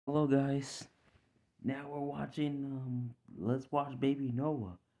Hello guys. Now we're watching Let's Watch Baby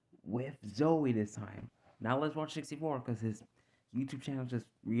Noah with Zoe this time. Now let's watch 64 because his YouTube channel just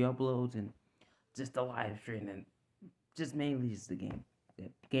re-uploads and just a live stream and just mainly just the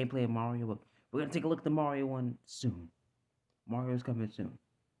gameplay of Mario, but we're gonna take a look at the Mario one soon. Mario's coming soon.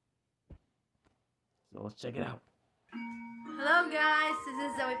 So let's check it out. Hello guys,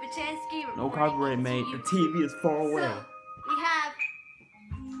 this is Zoe Pachansky. No copyright mate, the TV is far away. So, we have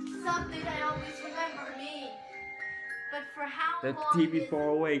something I always remember me. But for how The long TV's is far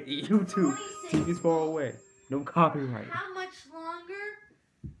away. YouTube. TV's far away. No copyright. How much longer?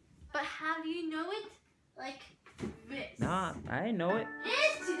 But how do you know it? Like this. Nah, I didn't know it.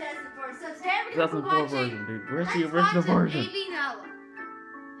 It is 2004, so today we're gonna be 2004 watching version, dude. Where's Let's the original Watch a version? Baby Noah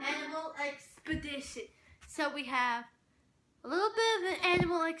Animal Expedition. So we have a little bit of an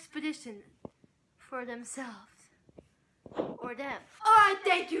animal expedition for themselves. Or them. Alright,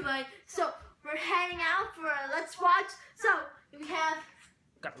 thank you, Lane. So we're heading out for a Let's Watch. So we have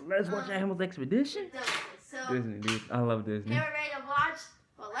Let's watch Animals Expedition? So Disney, dude. I love Disney. here we're ready to watch.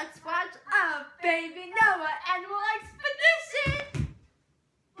 Well, let's watch a Baby Noah Animal Expedition.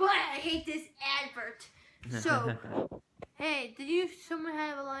 Boy, I hate this advert. So, hey, did someone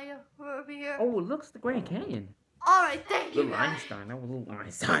have a line over here? Oh, it looks the Grand Canyon. Alright, thank you, Little guys. Einstein. That was Little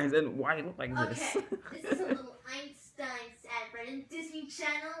Einstein. And why it look like this? Okay, this is a little Einstein's advert in Disney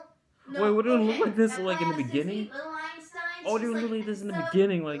Channel. Wait, what do it look like this, that like, in the last beginning? Disney, Little Einstein, Oh, she's dude, like, literally this in the so,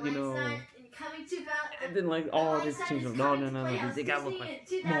 beginning, like, you Little know. Einstein and coming to And then, like, Little oh, this Einstein changed. is No, coming no, to no, no. Playhouse They gotta look Disney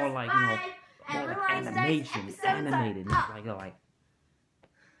like in more like, you know, 2005, and more like Little Einstein's animation. episodes are Animated. up. Like.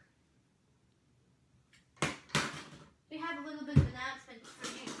 We have a little bit of announcement for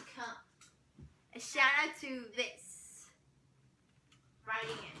you to come. A shout out to this.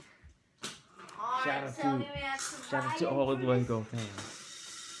 Writing it. Shout Alright, out so to- we have some Shout out to writing all of for the this. Lego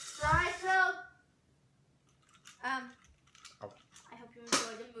fans. Alright, so Oh. I hope you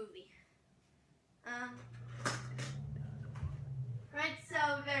enjoy the movie. Right, so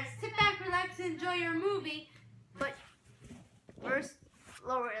we better sit back, relax, and enjoy your movie. But first,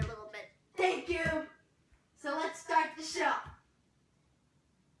 lower it a little bit. Thank you. So let's start the show.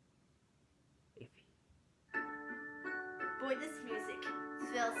 Boy, this music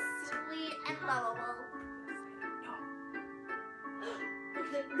feels sweet and lovable. Look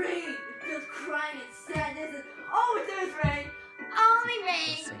at the rain. It feels crying and sadness. Oh, there's rain. Only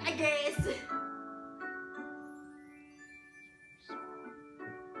rain, I guess.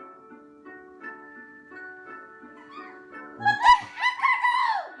 What the heck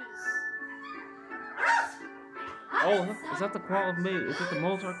are those? Oh, is that the koala? Maybe is it the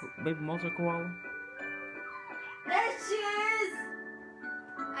Mozart? Maybe Mozart koala? There she is.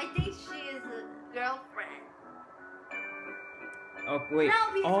 I think she is a girlfriend. Oh wait.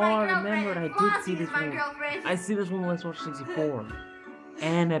 Penelope's Oh, my I girlfriend. remembered. I did Flossie see is this my one. girlfriend. I see this one. Let's watch 64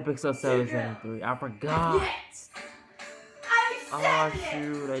 and episode 773. I forgot. Yes. Oh I said it.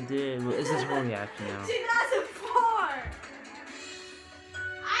 shoot, I did. Well, is this her reaction now? 2004.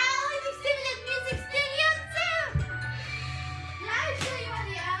 I always exhibited music studio too. Did I show you on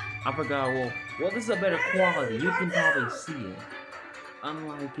the app? I forgot. Well, this is a better quality. You can probably see it.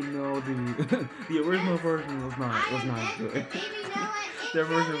 Unlike, you know, the original version was not good. Baby Noah Their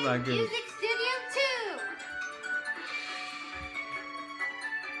version was not good. Music Studio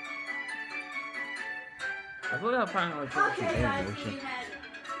 2. I feel like I'm trying to like put some Okay, guys, animation. we had it.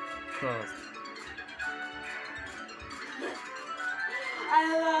 Cause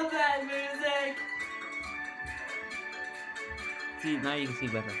I love that music. see now you can see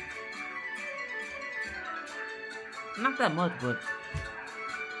better. Not that much, but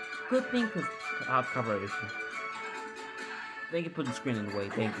good thing because I'll cover it issue. They can put the screen in the way.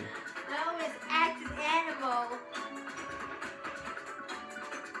 Thank you. Noah's active animal.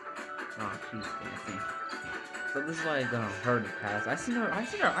 Oh, she's dancing. So this is like her in the past. I seen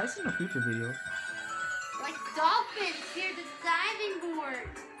her future videos. Like dolphins near the diving board.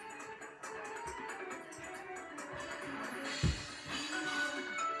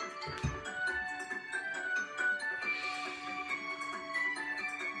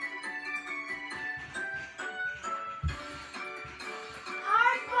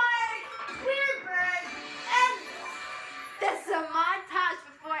 Aardvark, Weirberg, and that's a montage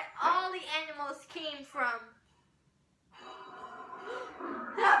before all the animals came from.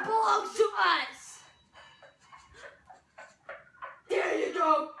 That belongs to us. There you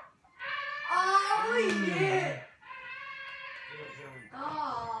go. Oh yeah.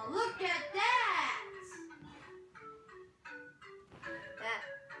 Oh, look at that.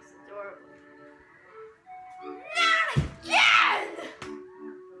 That's adorable. Not again!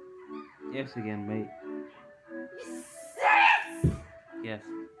 Yes again, mate. You serious? Yes.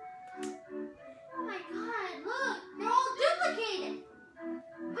 Oh my god, look! They're all duplicated!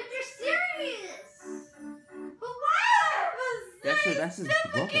 But you're serious! But why was That's his brother.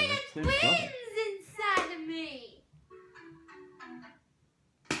 duplicated That's his twins brother. inside of me?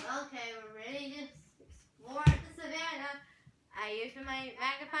 Okay, we're ready to explore the savannah. I use my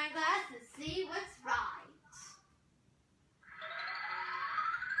magnifying glass to see what's right.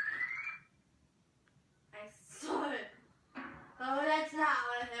 I saw it. Oh, that's not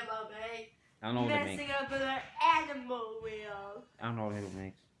what a hippo makes. I don't know what it makes. Messing up with our animal wheel. I don't know what it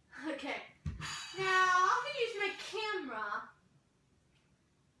makes. Okay. Now, I'm going to use my camera.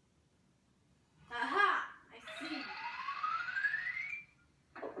 Aha! I see.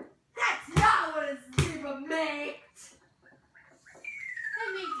 That's not what a zebra makes. That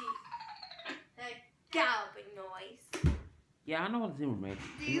makes a galloping noise. Yeah, I know what a zebra makes.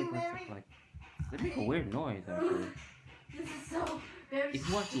 Do you They make a weird noise, actually. This is so very If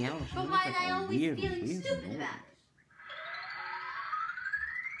you watch the animal show, but they why make am I like a always weird feeling stupid noise. about it?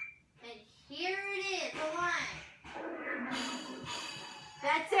 And here it is, a lion.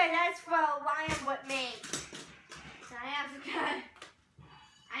 That's it, that's for a lion with me. So I have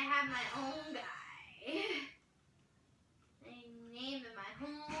my own guy. I named him my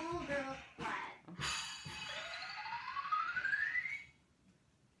homegirl Flat.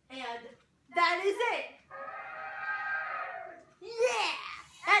 And that is it. Yeah!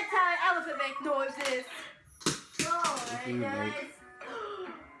 That's how an elephant makes noises. Oh my goodness. Oh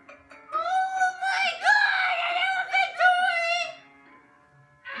my god! An elephant toy!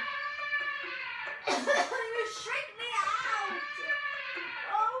 You shrieked me out!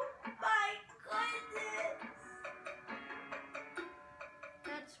 Oh my goodness!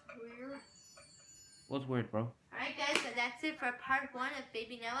 That's weird. What's weird, bro? Alright guys, so that's it for part 1 of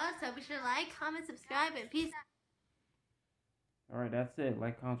Baby Noah. So be sure to like, comment, subscribe, and peace out. Alright, that's it.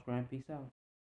 Like, comment, subscribe, peace out.